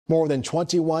More than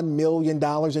 $21 million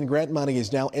in grant money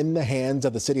is now in the hands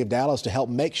of the city of Dallas to help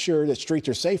make sure that streets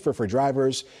are safer for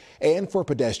drivers and for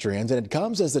pedestrians. And it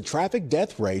comes as the traffic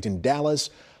death rate in Dallas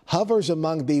hovers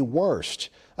among the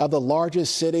worst of the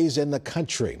largest cities in the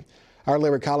country. Our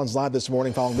Larry Collins live this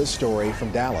morning following this story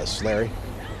from Dallas. Larry.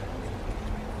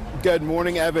 Good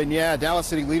morning, Evan. Yeah, Dallas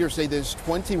city leaders say this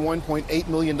 $21.8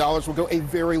 million will go a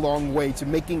very long way to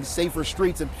making safer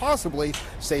streets and possibly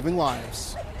saving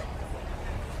lives.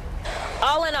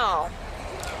 All in all,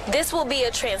 this will be a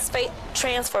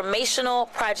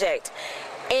transformational project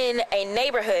in a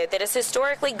neighborhood that has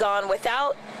historically gone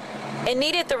without and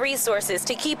needed the resources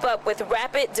to keep up with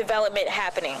rapid development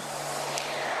happening.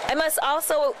 I must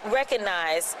also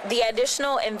recognize the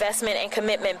additional investment and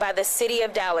commitment by the city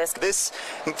of Dallas. This,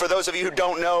 for those of you who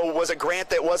don't know, was a grant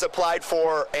that was applied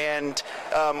for and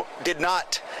did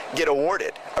not get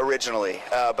awarded originally.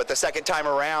 But the second time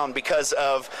around, because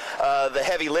of the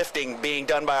heavy lifting being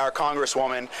done by our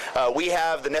Congresswoman, we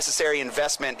have the necessary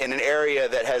investment in an area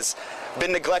that has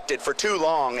been neglected for too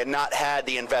long and not had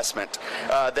the investment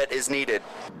that is needed.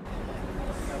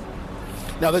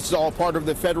 Now, this is all part of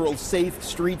the federal Safe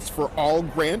Streets for All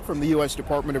grant from the U.S.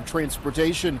 Department of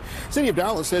Transportation. City of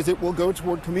Dallas says it will go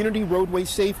toward community roadway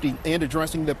safety and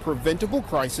addressing the preventable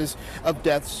crisis of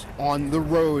deaths on the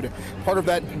road. Part of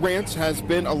that grant has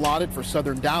been allotted for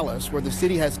southern Dallas, where the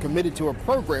city has committed to a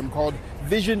program called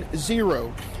Vision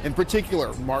Zero. In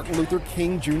particular, Martin Luther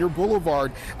King Jr.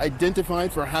 Boulevard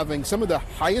identified for having some of the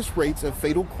highest rates of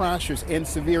fatal crashes and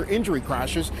severe injury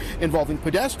crashes involving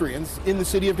pedestrians in the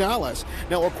city of Dallas.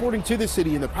 Now, according to the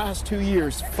city, in the past 2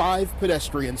 years, 5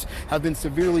 pedestrians have been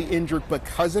severely injured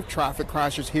because of traffic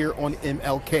crashes here on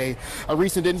MLK. A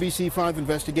recent NBC5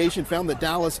 investigation found that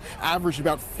Dallas averaged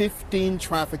about 15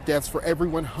 traffic deaths for every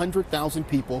 100,000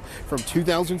 people from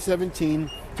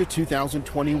 2017 to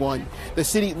 2021. The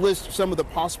city lists some of the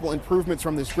possible improvements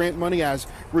from this grant money as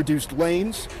reduced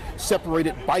lanes,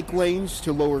 separated bike lanes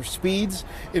to lower speeds,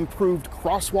 improved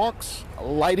crosswalks,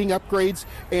 lighting upgrades,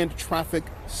 and traffic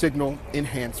signal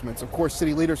enhancements. Of course,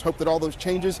 city leaders hope that all those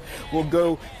changes will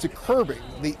go to curbing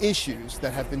the issues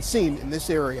that have been seen in this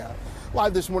area.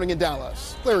 Live this morning in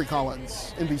Dallas, Larry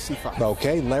Collins, NBC5.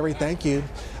 Okay, Larry, thank you.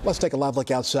 Let's take a live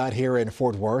look outside here in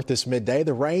Fort Worth this midday.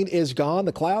 The rain is gone.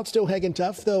 The clouds still hanging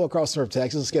tough, though, across North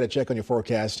Texas. Let's get a check on your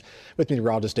forecast with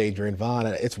meteorologist Adrian Vaughn.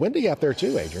 It's windy out there,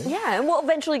 too, Adrian. Yeah, and we'll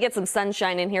eventually get some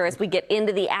sunshine in here as we get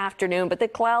into the afternoon, but the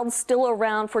clouds still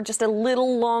around for just a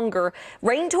little longer.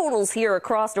 Rain totals here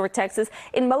across North Texas,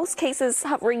 in most cases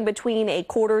hovering between a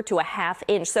quarter to a half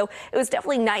inch. So it was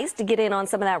definitely nice to get in on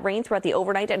some of that rain throughout the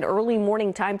overnight and early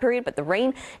morning time period, but the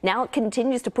rain now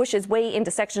continues to push its way into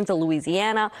sections of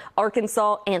Louisiana,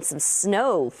 Arkansas, and some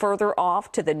snow further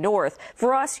off to the north.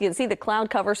 For us, you can see the cloud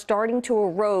cover starting to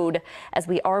erode as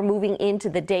we are moving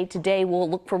into the day today. We'll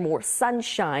look for more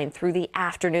sunshine through the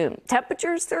afternoon.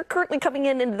 Temperatures, they're currently coming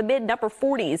in into the mid and upper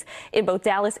 40s in both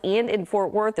Dallas and in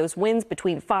Fort Worth. Those winds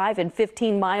between 5 and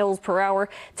 15 miles per hour.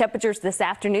 Temperatures this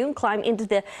afternoon climb into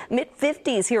the mid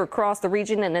 50s here across the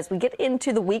region. And as we get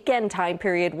into the weekend time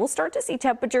period, we'll start to see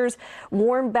temperatures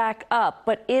warm back up,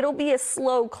 but it'll be a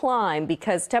slow climb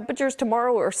because temperatures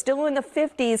tomorrow are still in the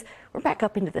 50s. We're back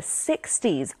up into the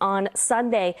 60s on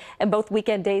Sunday, and both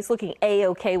weekend days looking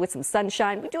a-okay with some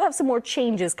sunshine. We do have some more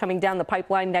changes coming down the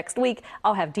pipeline next week.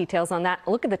 I'll have details on that.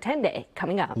 Look at the 10-day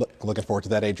coming up. Looking forward to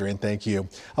that, Adrian. Thank you.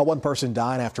 One person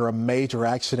died after a major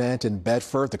accident in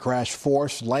Bedford. The crash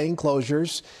forced lane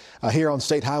closures here on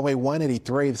State Highway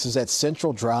 183. This is at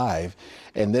Central Drive,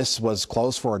 and this was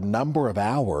closed for a number of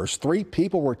hours. 3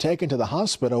 people were taken to the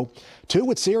hospital, 2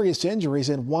 with serious injuries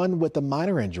and 1 with a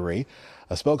minor injury.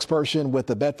 A spokesperson with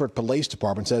the Bedford Police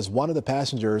Department says one of the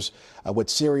passengers with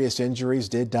serious injuries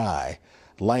did die.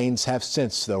 Lanes have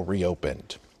since, though,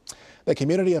 reopened. The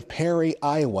community of Perry,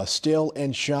 Iowa, still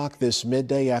in shock this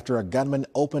midday after a gunman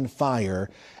opened fire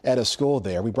at a school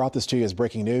there. We brought this to you as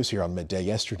breaking news here on Midday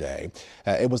yesterday.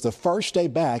 It was the first day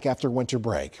back after winter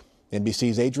break.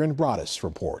 NBC's Adrian Broadus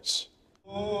reports.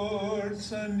 Lord,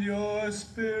 send your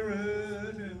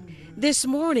spirit in. This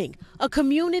morning, a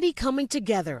community coming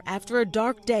together after a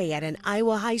dark day at an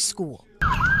Iowa high school.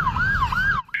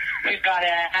 We've got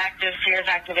an active fears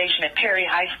activation at Perry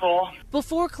High School.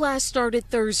 Before class started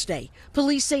Thursday,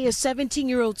 police say a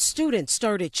 17-year-old student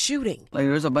started shooting.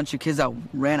 There's a bunch of kids that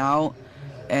ran out,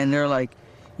 and they're like,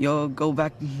 yo, go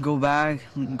back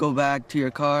to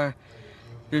your car.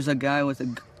 There's a guy with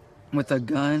a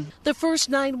gun. The first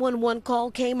 911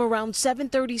 call came around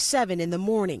 7:37 in the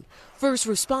morning. First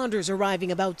responders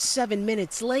arriving about 7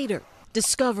 minutes later,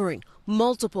 discovering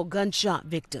multiple gunshot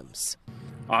victims.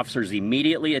 Officers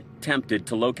immediately attempted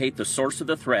to locate the source of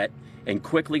the threat and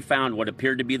quickly found what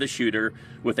appeared to be the shooter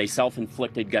with a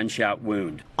self-inflicted gunshot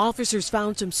wound. Officers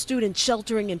found some students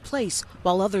sheltering in place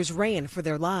while others ran for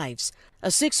their lives. A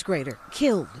 6th grader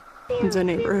killed. He's a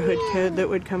neighborhood kid that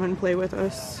would come and play with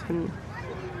us, and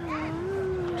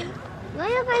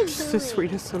he's the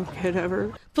sweetest little kid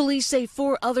ever. Police say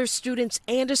 4 other students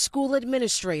and a school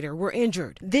administrator were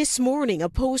injured. This morning, a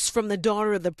post from the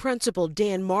daughter of the principal,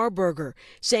 Dan Marburger,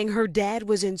 saying her dad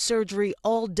was in surgery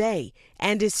all day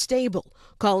and is stable,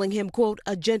 calling him, quote,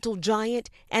 a gentle giant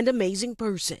and amazing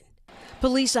person.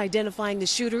 Police identifying the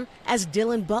shooter as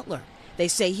Dylan Butler. They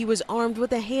say he was armed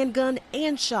with a handgun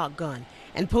and shotgun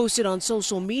and posted on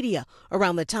social media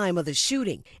around the time of the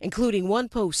shooting, including one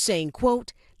post saying,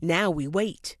 quote, now we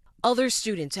wait. Other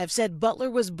students have said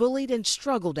Butler was bullied and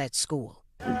struggled at school.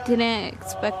 Didn't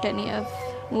expect any of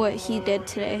what he did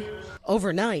today.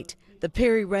 Overnight, the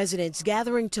Perry residents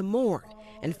gathering to mourn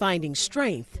and finding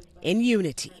strength in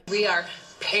unity. We are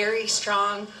Perry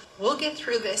strong. We'll get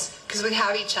through this because we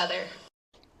have each other.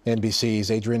 NBC's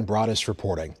Adrian Broadus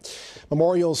reporting.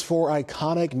 Memorials for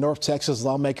iconic North Texas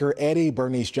lawmaker Eddie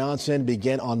Bernice Johnson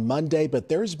begin on Monday, but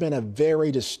there's been a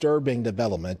very disturbing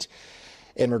development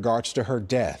in regards to her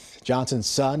death. Johnson's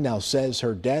son now says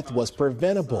her death was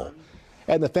preventable,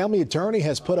 and the family attorney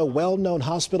has put a well-known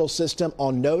hospital system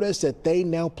on notice that they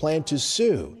now plan to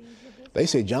sue. They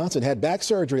say Johnson had back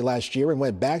surgery last year and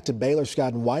went back to Baylor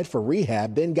Scott & White for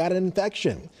rehab, then got an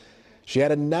infection. She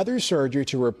had another surgery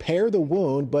to repair the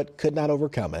wound, but could not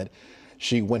overcome it.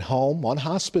 She went home on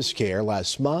hospice care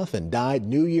last month and died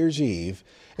New Year's Eve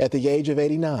at the age of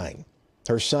 89.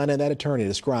 Her son and that attorney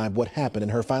described what happened in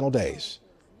her final days.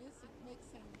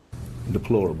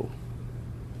 Deplorable.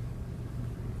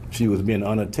 She was being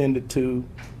unattended to.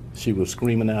 She was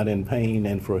screaming out in pain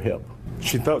and for help.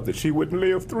 She thought that she wouldn't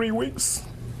live 3 weeks,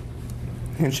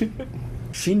 and she didn't.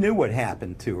 She knew what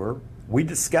happened to her. We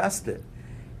discussed it,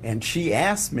 and she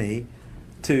asked me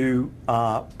to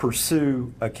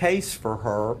pursue a case for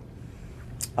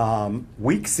her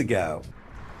weeks ago.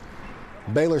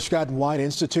 Baylor Scott & White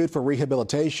Institute for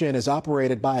Rehabilitation is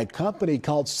operated by a company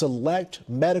called Select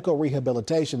Medical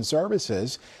Rehabilitation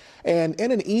Services. And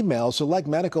in an email, Select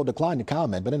Medical declined to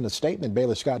comment, but in a statement,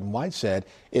 Baylor Scott & White said,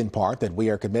 in part, that we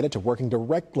are committed to working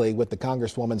directly with the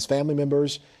Congresswoman's family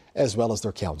members as well as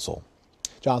their counsel.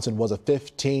 Johnson was a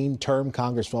 15-term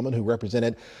Congresswoman who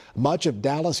represented much of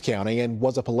Dallas County and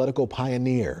was a political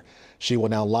pioneer. She will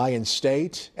now lie in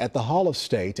state at the Hall of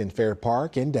State in Fair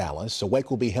Park in Dallas. A wake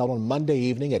will be held on Monday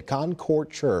evening at Concord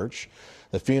Church.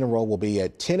 The funeral will be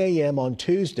at 10 a.m. on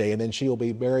Tuesday, and then she will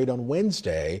be buried on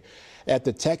Wednesday at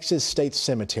the Texas State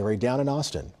Cemetery down in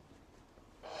Austin.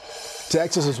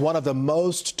 Texas is one of the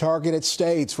most targeted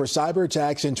states for cyber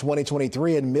attacks in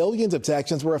 2023, and millions of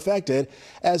Texans were affected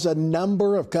as a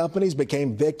number of companies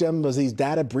became victims of these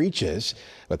data breaches.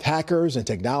 With hackers and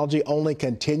technology only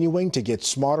continuing to get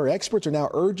smarter, experts are now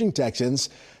urging Texans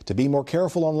to be more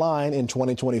careful online in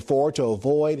 2024 to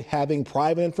avoid having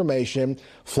private information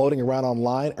floating around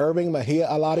online. Irving Mejia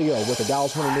Alario with the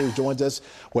Dallas Morning News joins us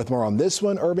with more on this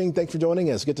one. Irving, thanks for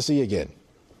joining us. Good to see you again.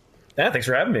 Yeah, thanks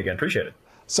for having me again. Appreciate it.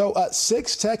 So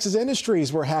 6 Texas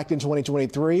industries were hacked in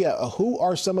 2023. Who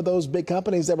are some of those big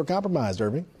companies that were compromised,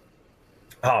 Irving?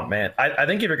 Oh, man. I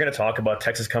think if you're going to talk about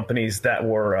Texas companies that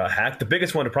were hacked, the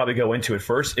biggest one to probably go into it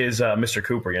first is Mr.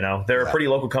 Cooper. You know, they're a pretty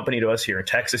local company to us here in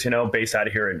Texas, you know, based out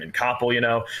of here in Coppell. You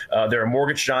know, they're a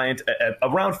mortgage giant,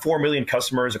 around 4 million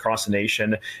customers across the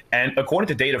nation. And according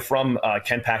to data from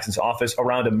Ken Paxton's office,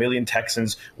 around 1 million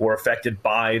Texans were affected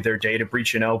by their data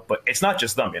breach, you know, but it's not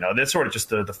just them, you know, that's sort of just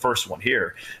the first one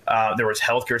here. There was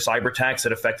healthcare cyber attacks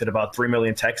that affected about 3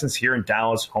 million Texans here in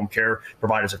Dallas, Home Care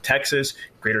Providers of Texas,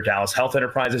 Greater Dallas Health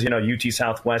Enterprises, you know, UT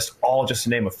Southwest, all just to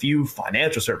name a few,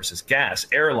 financial services, gas,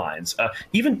 airlines,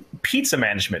 even pizza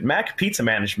management. Mac Pizza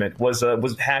Management was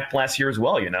hacked last year as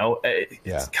well, you know.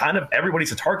 It's kind of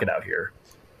everybody's a target out here.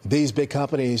 These big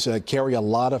companies carry a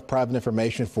lot of private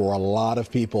information for a lot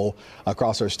of people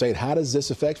across our state. How does this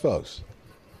affect folks?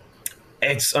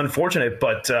 It's unfortunate,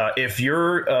 but if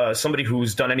you're somebody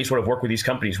who's done any sort of work with these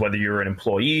companies, whether you're an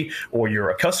employee or you're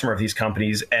a customer of these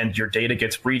companies, and your data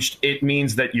gets breached, it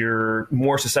means that you're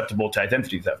more susceptible to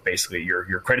identity theft. Basically,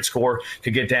 your credit score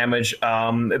could get damaged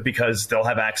because they'll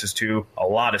have access to a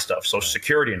lot of stuff: social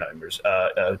security numbers,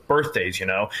 birthdays, you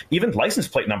know, even license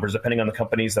plate numbers, depending on the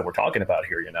companies that we're talking about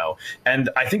here, you know.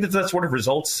 And I think that sort of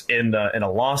results in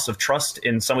a loss of trust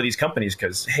in some of these companies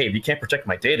because, hey, if you can't protect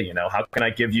my data, you know, how can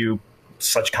I give you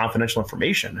such confidential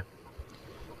information?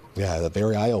 Yeah,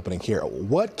 very eye-opening here.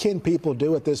 What can people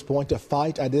do at this point to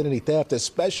fight identity theft,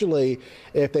 especially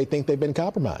if they think they've been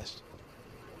compromised?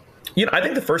 I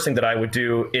think the first thing that I would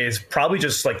do is probably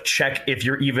just check if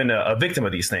you're even a victim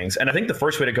of these things. And I think the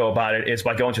first way to go about it is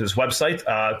by going to this website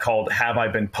called Have I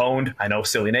Been Pwned? I know,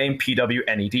 silly name,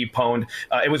 PWNED, Pwned.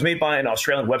 It was made by an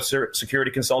Australian web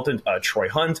security consultant, Troy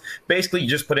Hunt. Basically, you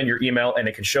just put in your email and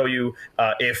it can show you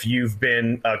if you've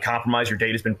been compromised, your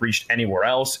data has been breached anywhere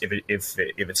else. If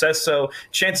it says so,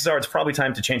 chances are it's probably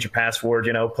time to change your password,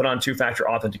 put on two-factor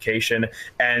authentication.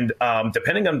 And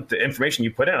depending on the information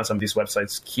you put in on some of these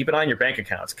websites, keep an eye on your bank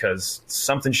accounts because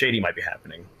something shady might be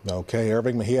happening. Okay,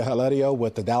 Irving Mejia Heredia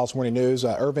with the Dallas Morning News.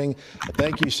 Irving,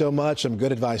 thank you so much. Some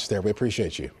good advice there. We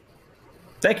appreciate you.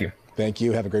 Thank you. Thank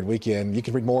you. Have a great weekend. You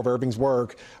can read more of Irving's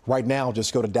work right now.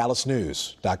 Just go to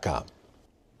dallasnews.com.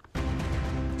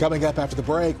 Coming up after the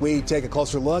break, we take a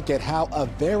closer look at how a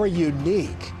very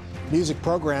unique music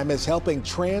program is helping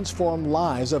transform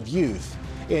lives of youth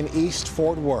in East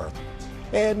Fort Worth.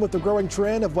 And with the growing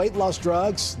trend of weight loss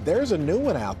drugs, there's a new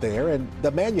one out there, and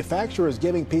the manufacturer is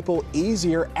giving people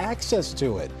easier access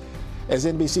to it. As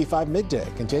NBC 5 Midday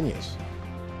continues.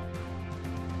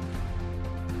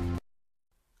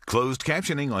 Closed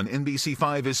captioning on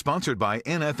NBC5 is sponsored by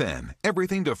NFM.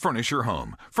 Everything to furnish your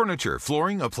home. Furniture,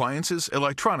 flooring, appliances,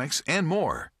 electronics, and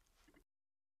more.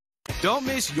 Don't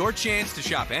miss your chance to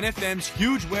shop NFM's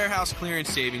huge warehouse clearance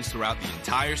savings throughout the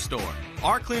entire store.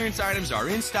 Our clearance items are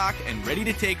in stock and ready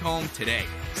to take home today.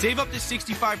 Save up to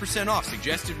 65% off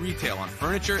suggested retail on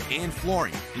furniture and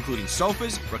flooring, including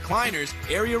sofas, recliners,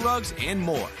 area rugs, and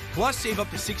more. Plus, save up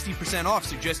to 60% off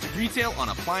suggested retail on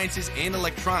appliances and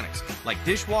electronics, like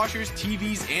dishwashers,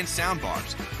 TVs, and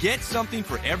soundbars. Get something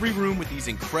for every room with these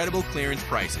incredible clearance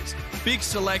prices. Big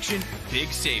selection, big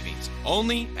savings.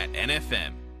 Only at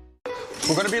NFM.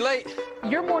 We're going to be late.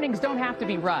 Your mornings don't have to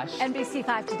be rushed.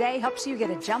 NBC5 Today helps you get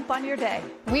a jump on your day.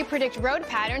 We predict road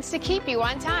patterns to keep you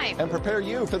on time. And prepare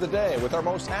you for the day with our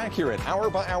most accurate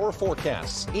hour-by-hour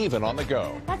forecasts, even on the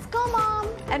go. Let's go, Mom.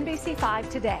 NBC5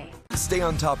 Today. Stay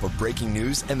on top of breaking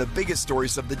news and the biggest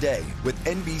stories of the day with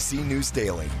NBC News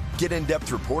Daily. Get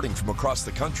in-depth reporting from across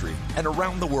the country and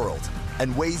around the world,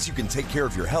 and ways you can take care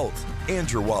of your health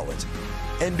and your wallet.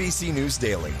 NBC News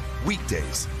Daily,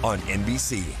 weekdays on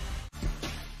NBC.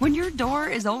 When your door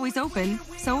is always open,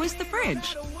 so is the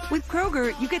fridge. With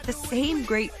Kroger, you get the same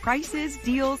great prices,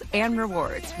 deals, and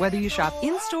rewards, whether you shop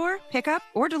in-store, pickup,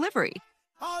 or delivery.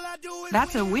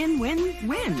 That's a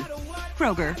win-win-win.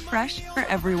 Kroger, fresh for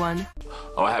everyone.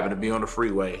 Oh, I happened to be on the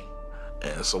freeway,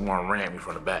 and someone ran me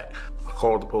from the back. I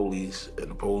called the police, and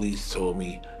the police told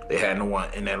me they had no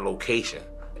one in that location.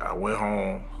 I went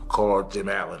home, called Jim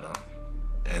Allen,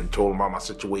 and told him about my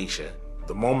situation.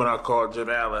 The moment I called Jim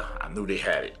Allen, I knew they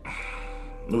had it.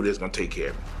 Knew they was gonna take care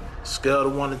of me. Scale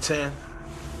of 1 to 10,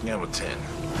 give them a 10.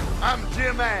 I'm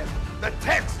Jim Allen, the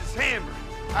Texas Hammer.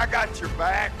 I got your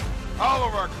back. All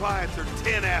of our clients are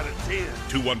 10 out of 10.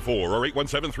 214 or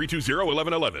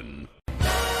 817-320-1111.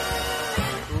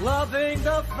 Loving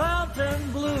the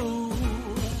fountain blue.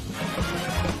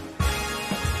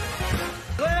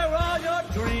 Where are your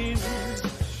dreams?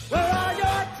 Where are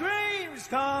your dreams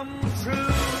come true?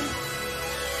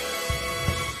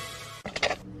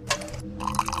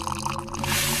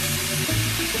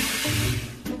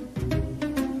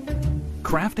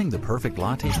 Crafting the perfect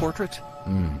latte portrait?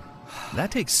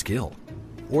 That takes skill.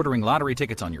 Ordering lottery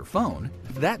tickets on your phone?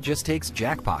 That just takes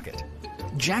Jackpocket.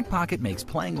 Jackpocket makes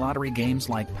playing lottery games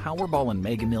like Powerball and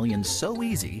Mega Millions so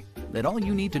easy that all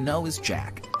you need to know is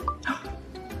Jack.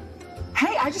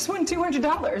 Hey, I just won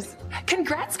 $200.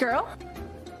 Congrats, girl.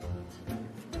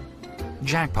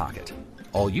 Jackpocket.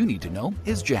 All you need to know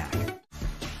is Jack.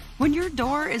 When your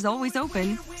door is always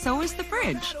open, so is the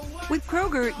fridge. With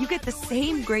Kroger, you get the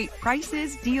same great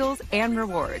prices, deals, and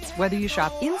rewards, whether you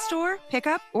shop in-store,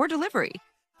 pickup, or delivery.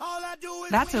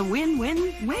 That's a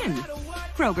win-win-win.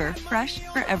 Kroger, fresh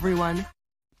for everyone.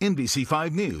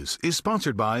 NBC5 News is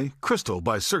sponsored by Crystal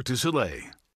by Cirque du Soleil.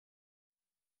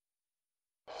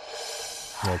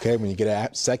 Okay, when you get a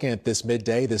second at this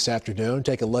midday this afternoon,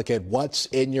 take a look at what's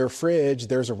in your fridge.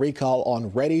 There's a recall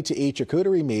on ready-to-eat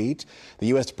charcuterie meat. The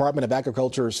U.S. Department of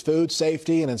Agriculture's Food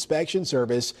Safety and Inspection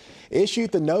Service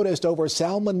issued the notice over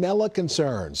salmonella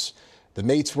concerns. The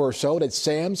meats were sold at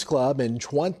Sam's Club in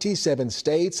 27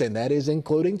 states, and that is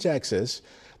including Texas.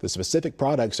 The specific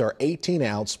products are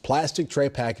 18-ounce plastic tray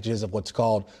packages of what's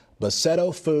called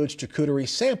Bacetto Foods Charcuterie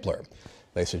Sampler.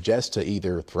 They suggest to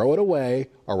either throw it away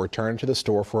or return to the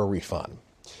store for a refund.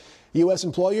 U.S.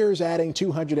 employers adding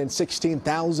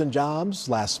 216,000 jobs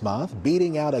last month,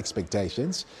 beating out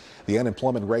expectations. The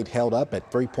unemployment rate held up at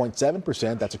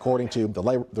 3.7%. That's according to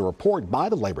the report by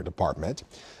the Labor Department.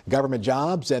 Government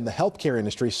jobs and the healthcare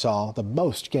industry saw the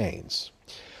most gains.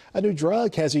 A new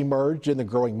drug has emerged in the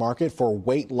growing market for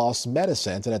weight loss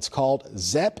medicines, and it's called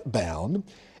Zepbound.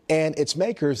 And its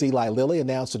makers, Eli Lilly,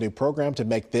 announced a new program to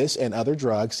make this and other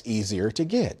drugs easier to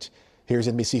get. Here's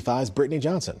NBC5's Brittany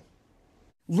Johnson.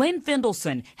 Lynn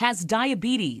Fendelson has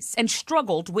diabetes and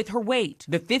struggled with her weight.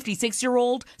 The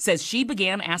 56-year-old says she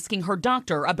began asking her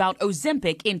doctor about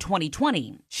Ozempic in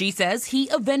 2020. She says he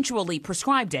eventually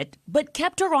prescribed it, but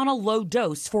kept her on a low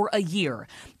dose for a year,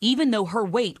 even though her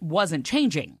weight wasn't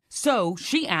changing. So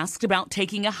she asked about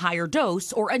taking a higher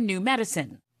dose or a new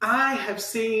medicine. I have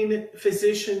seen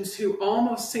physicians who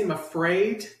almost seem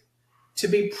afraid to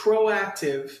be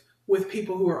proactive with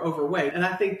people who are overweight. And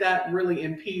I think that really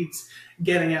impedes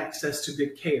getting access to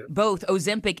good care. Both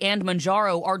Ozempic and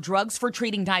Mounjaro are drugs for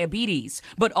treating diabetes,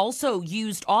 but also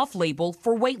used off-label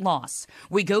for weight loss.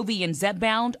 Wegovy and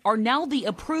Zepbound are now the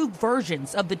approved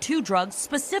versions of the two drugs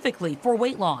specifically for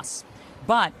weight loss.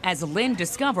 But as Lynn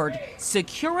discovered,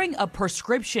 securing a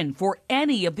prescription for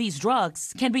any of these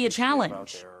drugs can be a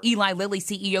challenge. Eli Lilly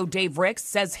CEO Dave Ricks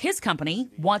says his company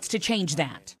wants to change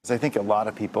that. I think a lot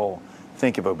of people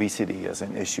think of obesity as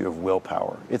an issue of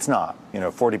willpower. It's not.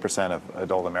 40% of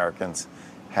adult Americans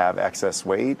have excess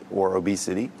weight or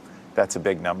obesity. That's a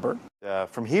big number.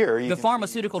 From here, the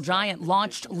pharmaceutical giant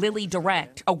launched Lilly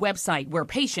Direct, a website where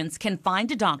patients can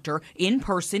find a doctor in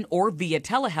person or via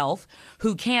telehealth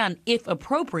who can, if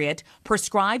appropriate,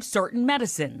 prescribe certain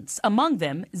medicines, among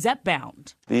them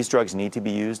Zepbound. These drugs need to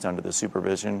be used under the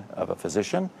supervision of a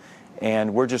physician,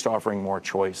 and we're just offering more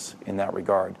choice in that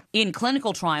regard. In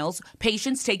clinical trials,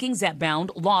 patients taking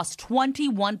Zepbound lost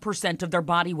 21% of their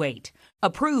body weight.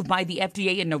 Approved by the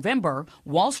FDA in November,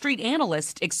 Wall Street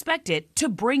analysts expect it to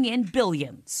bring in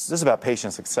billions. This is about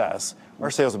patient success.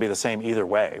 Our sales will be the same either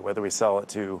way, whether we sell it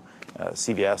to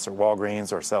CVS or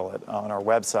Walgreens or sell it on our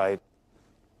website.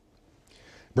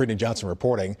 Brittany Johnson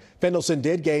reporting. Fendelson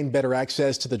did gain better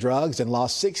access to the drugs and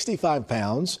lost 65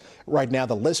 pounds. Right now,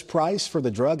 the list price for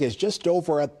the drug is just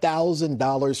over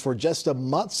 $1,000 for just a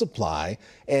month's supply,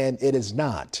 and it is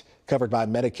not covered by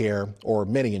Medicare or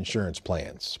many insurance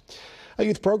plans. A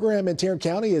youth program in Tarrant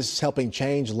County is helping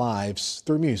change lives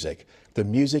through music. The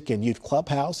Music and Youth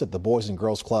Clubhouse at the Boys and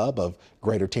Girls Club of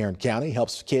Greater Tarrant County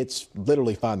helps kids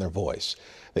literally find their voice.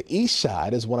 The East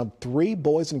Side is one of 3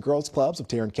 Boys and Girls Clubs of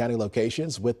Tarrant County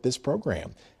locations with this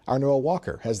program. Our Noah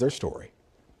Walker has their story.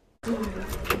 All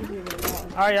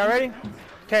right, y'all ready?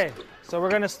 Okay, so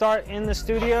we're gonna start in the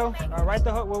studio. Right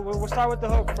the hook. We'll start with the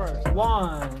hook first.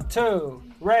 1, 2,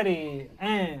 ready,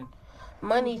 and.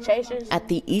 Money chasers. At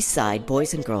the East Side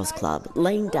Boys and Girls Club,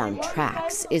 laying down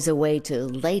tracks is a way to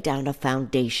lay down a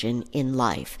foundation in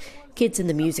life. Kids in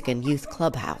the Music and Youth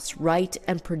Clubhouse write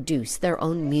and produce their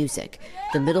own music.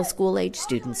 The middle school age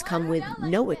students come with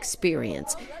no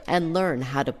experience and learn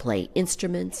how to play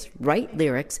instruments, write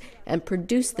lyrics, and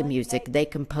produce the music they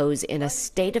compose in a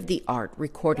state-of-the-art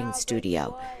recording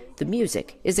studio. The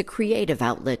music is a creative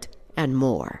outlet and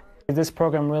more. This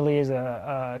program really is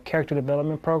a character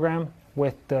development program,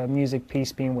 with the music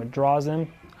piece being what draws them.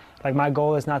 Like, my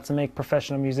goal is not to make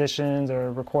professional musicians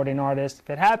or recording artists.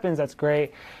 If it happens, that's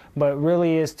great, but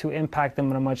really is to impact them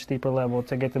on a much deeper level,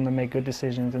 to get them to make good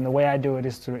decisions. And the way I do it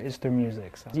is through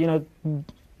music. So,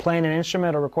 playing an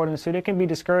instrument or recording in the studio can be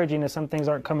discouraging if some things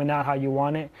aren't coming out how you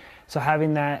want it. So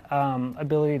having that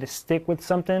ability to stick with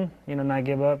something, not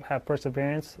give up, have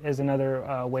perseverance, is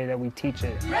another way that we teach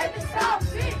it.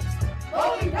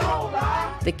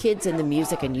 The kids in the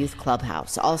Music and Youth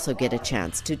Clubhouse also get a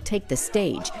chance to take the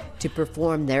stage to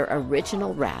perform their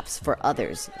original raps for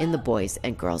others in the Boys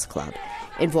and Girls Club.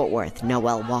 In Fort Worth,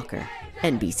 Noelle Walker,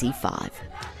 NBC5.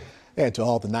 And to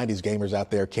all the 90s gamers out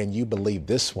there, can you believe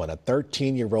this one? A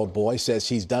 13-year-old boy says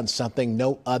he's done something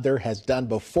no other has done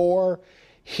before.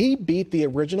 He beat the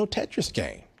original Tetris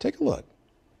game. Take a look.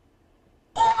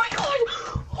 Oh my God!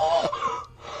 Oh.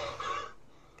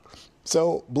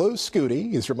 So Blue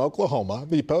Scooty is from Oklahoma.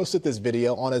 He posted this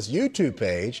video on his YouTube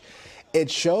page.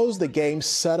 It shows the game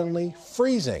suddenly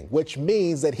freezing, which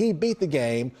means that he beat the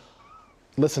game.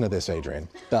 Listen to this, Adrian.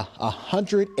 The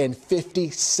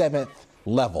 157th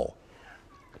level.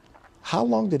 How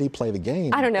long did he play the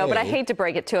game? I don't know, but I hate to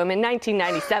break it to him. In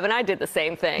 1997, I did the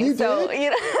same thing. You so,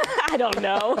 did? I don't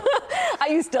know. I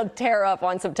used to tear up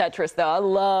on some Tetris, though. I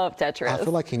love Tetris. I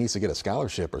feel like he needs to get a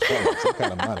scholarship or something, some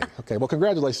kind of money. Okay, well,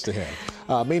 congratulations to him.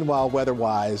 Meanwhile,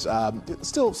 weather-wise,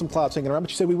 still some clouds hanging around,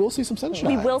 but you said we will see some sunshine.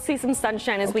 We will see some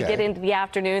sunshine as we get into the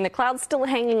afternoon. The clouds still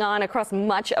hanging on across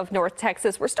much of North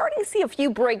Texas. We're starting to see a few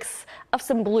breaks of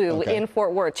some blue in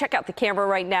Fort Worth. Check out the camera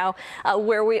right now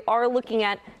where we are looking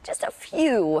at just a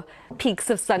few peaks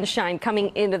of sunshine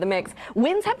coming into the mix.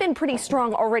 Winds have been pretty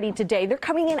strong already today. They're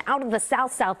coming in out of the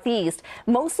south-southeast,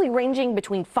 mostly ranging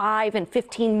between 5 and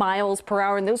 15 miles per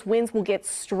hour, and those winds will get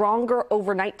stronger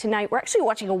overnight tonight. We're actually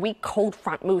watching a weak cold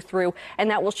front move through, and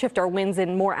that will shift our winds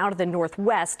in more out of the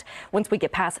northwest once we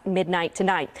get past midnight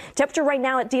tonight. Temperature right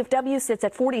now at DFW sits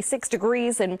at 46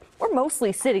 degrees, and we're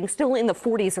mostly sitting still in the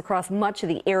 40s across much of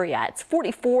the area. It's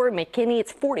 44 in McKinney,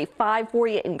 it's 45 for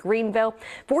you in Greenville,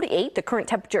 48 the current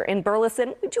temperature in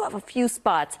Burleson. We do have a few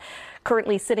spots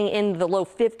currently sitting in the low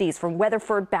 50s from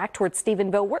Weatherford back towards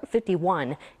Stephenville. We're at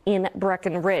 51 in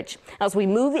Breckenridge. As we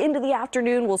move into the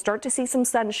afternoon, we'll start to see some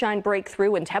sunshine break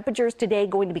through, and temperatures today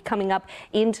going to be coming up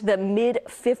into the mid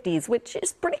 50s, which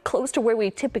is pretty close to where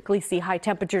we typically see high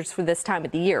temperatures for this time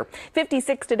of the year.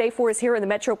 56 today for us here in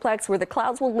the Metroplex, where the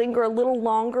clouds will linger a little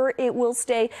longer. It will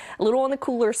stay a little on the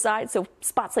cooler side, so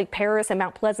spots like Paris and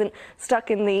Mount Pleasant stuck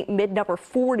in the mid-number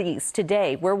 40s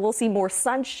today, where we'll see more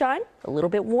sunshine, a little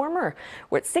bit warmer.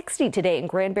 We're at 60 today in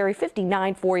Granbury,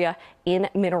 59 for you in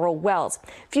Mineral Wells.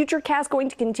 Futurecast going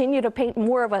to continue to paint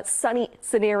more of a sunny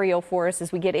scenario for us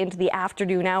as we get into the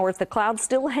afternoon hours. The clouds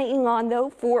still hanging on, though,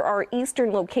 for our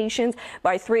eastern locations.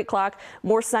 By 3 o'clock,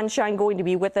 more sunshine going to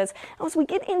be with us. As we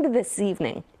get into this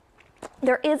evening,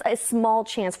 there is a small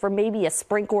chance for maybe a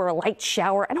sprinkle or a light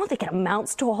shower. I don't think it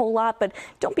amounts to a whole lot, but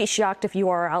don't be shocked if you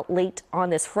are out late on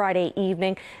this Friday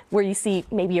evening where you see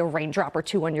maybe a raindrop or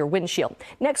two on your windshield.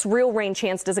 Next real rain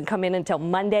chance doesn't come in until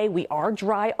Monday. We are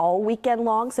dry all weekend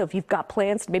long, so if you've got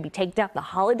plans to maybe take down the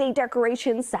holiday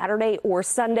decorations Saturday or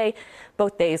Sunday,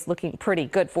 both days looking pretty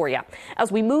good for you.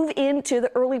 As we move into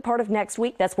the early part of next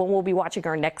week, that's when we'll be watching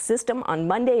our next system. On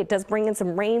Monday, it does bring in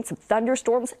some rain, some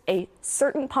thunderstorms, a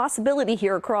certain possibility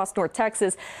here across North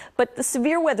Texas, but the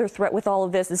severe weather threat with all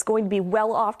of this is going to be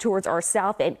well off towards our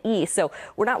south and east, so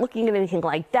we're not looking at anything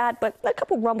like that, but a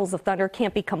couple rumbles of thunder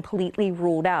can't be completely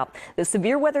ruled out. The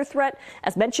severe weather threat,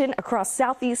 as mentioned, across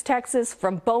southeast Texas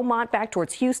from Beaumont back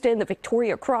towards Houston, the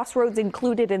Victoria Crossroads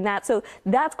included in that, so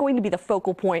that's going to be the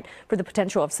focal point for the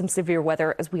potential of some severe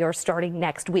weather as we are starting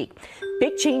next week.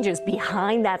 Big changes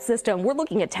behind that system. We're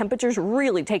looking at temperatures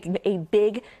really taking a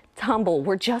big tumble.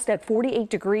 We're just at 48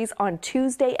 degrees on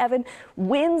Tuesday, Evan.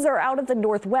 Winds are out of the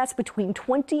northwest between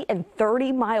 20 and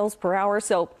 30 miles per hour,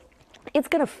 so it's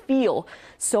going to feel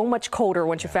so much colder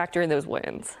once you factor in those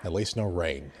winds. At least no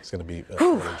rain. It's going to be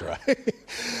really dry.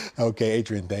 Okay,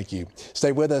 Adrian, thank you.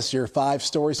 Stay with us. Your 5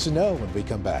 stories to know when we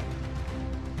come back.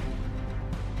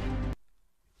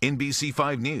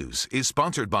 NBC5 News is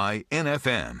sponsored by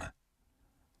NFM.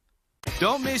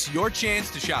 Don't miss your chance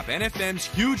to shop NFM's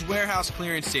huge warehouse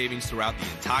clearance savings throughout the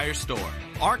entire store.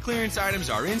 Our clearance items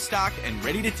are in stock and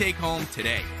ready to take home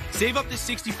today. Save up to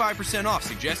 65% off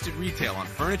suggested retail on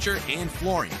furniture and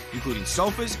flooring, including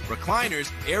sofas,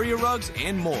 recliners, area rugs,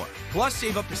 and more. Plus,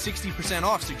 save up to 60%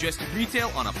 off suggested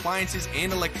retail on appliances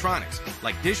and electronics,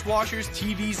 like dishwashers,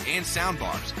 TVs, and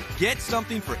soundbars. Get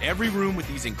something for every room with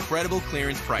these incredible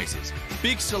clearance prices.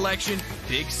 Big selection,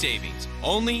 big savings.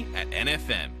 Only at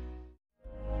NFM.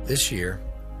 This year,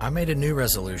 I made a new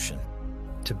resolution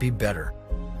to be better.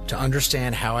 To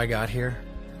understand how I got here,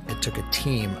 it took a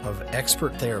team of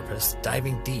expert therapists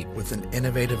diving deep with an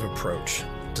innovative approach,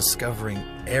 discovering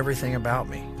everything about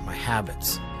me, my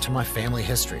habits, to my family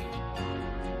history.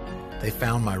 They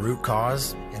found my root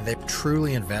cause, and they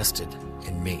truly invested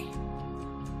in me.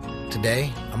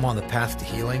 Today, I'm on the path to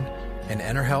healing, and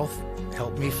Inner Health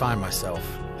helped me find myself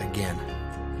again.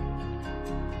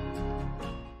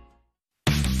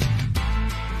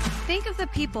 Think of the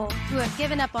people who have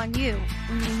given up on you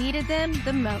when you needed them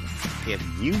the most. If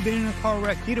you've been in a car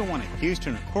wreck, you don't want a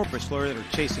Houston or corporate lawyer that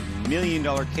are chasing $1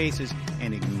 million cases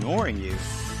and ignoring you.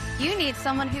 You need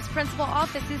someone whose principal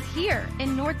office is here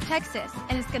in North Texas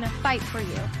and is going to fight for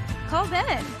you. Call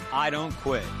Ben. I don't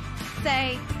quit.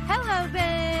 Say, hello,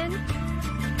 Ben.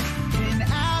 In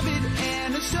Abbott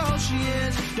and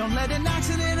Associates, don't let an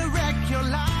accident wreck your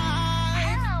life.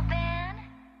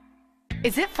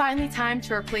 Is it finally time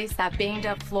to replace that banged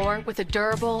up floor with a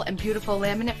durable and beautiful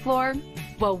laminate floor?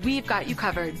 Well, we've got you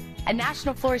covered. At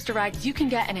National Floors Direct, you can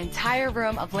get an entire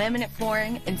room of laminate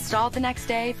flooring installed the next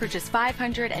day for just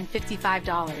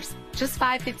 $555. Just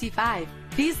 $555.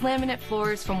 These laminate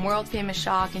floors from world famous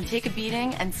Shaw can take a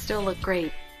beating and still look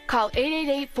great. Call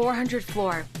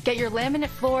 888-400-FLOOR. Get your laminate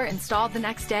floor installed the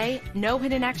next day, no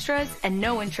hidden extras, and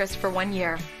no interest for 1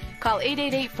 year. Call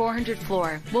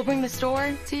 888-400-FLOOR. We'll bring the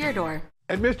store to your door.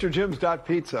 At Mr. Jim's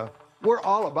Pizza, we're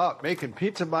all about making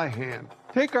pizza by hand.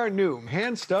 Take our new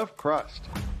hand-stuffed crust.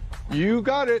 You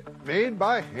got it, made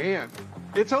by hand.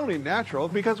 It's only natural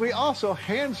because we also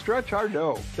hand-stretch our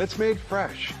dough that's made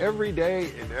fresh every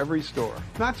day in every store.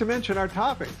 Not to mention our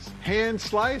toppings,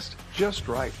 hand-sliced just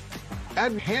right.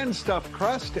 Add hand-stuffed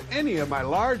crust to any of my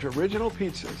large original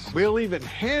pizzas. We'll even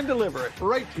hand-deliver it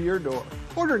right to your door.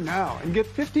 Order now and get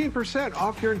 15%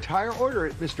 off your entire order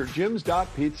at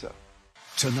MrJims.Pizza.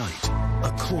 Tonight,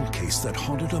 a cold case that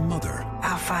haunted a mother.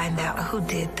 I'll find out who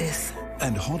did this.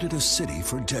 And haunted a city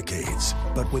for decades.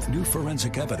 But with new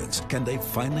forensic evidence, can they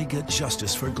finally get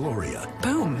justice for Gloria?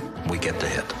 Boom. We get the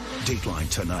hit. Dateline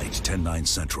tonight, 10/9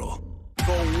 Central.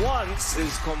 For once,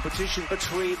 there's competition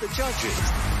between the judges.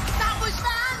 That was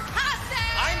fantastic!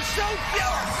 I'm so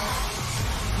pure!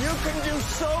 You can do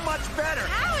so much better.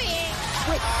 Howie!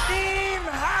 With Team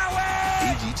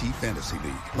Howie! AGT Fantasy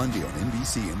League, Monday on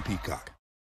NBC and Peacock.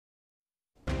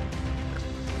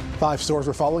 5 stories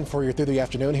we're following for you through the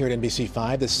afternoon here at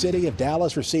NBC5. The city of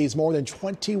Dallas receives more than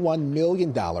 $21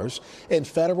 million in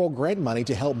federal grant money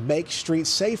to help make streets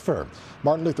safer.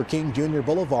 Martin Luther King Jr.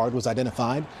 Boulevard was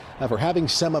identified for having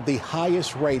some of the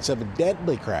highest rates of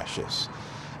deadly crashes.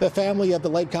 The family of the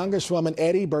late Congresswoman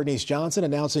Eddie Bernice Johnson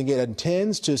announcing it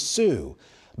intends to sue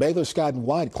Baylor Scott and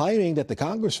White, claiming that the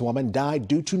Congresswoman died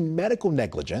due to medical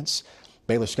negligence.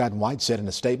 Baylor Scott and White said in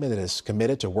a statement that it is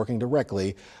committed to working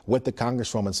directly with the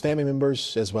Congresswoman's family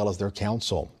members as well as their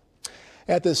counsel.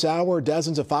 At this hour,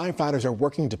 dozens of firefighters are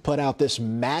working to put out this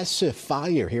massive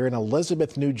fire here in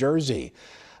Elizabeth, New Jersey.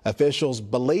 Officials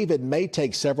believe it may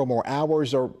take several more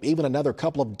hours or even another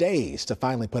couple of days to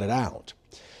finally put it out.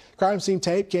 Crime scene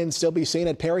tape can still be seen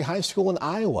at Perry High School in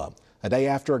Iowa. A day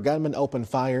after a gunman opened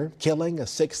fire, killing a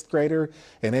 6th grader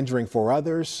and injuring 4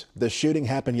 others. The shooting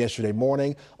happened yesterday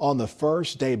morning on the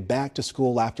first day back to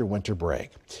school after winter break.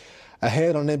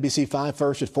 Ahead on NBC5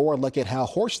 First at 4, a look at how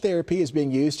horse therapy is being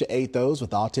used to aid those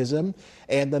with autism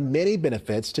and the many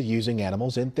benefits to using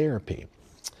animals in therapy.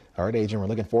 All right, Adrian, we're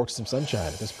looking forward to some sunshine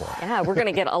at this point. Yeah, we're going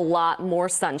to get a lot more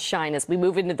sunshine as we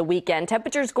move into the weekend.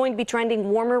 Temperatures going to be trending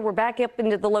warmer. We're back up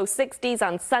into the low 60s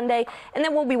on Sunday, and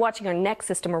then we'll be watching our next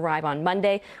system arrive on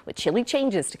Monday with chilly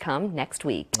changes to come next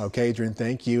week. Okay, Adrian,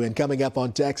 thank you. And coming up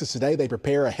on Texas Today, they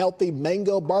prepare a healthy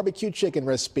mango barbecue chicken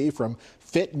recipe from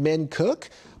Fit Men Cook.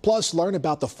 Plus, learn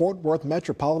about the Fort Worth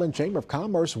Metropolitan Chamber of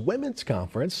Commerce Women's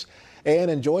Conference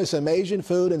and enjoy some Asian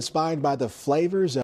food inspired by the flavors of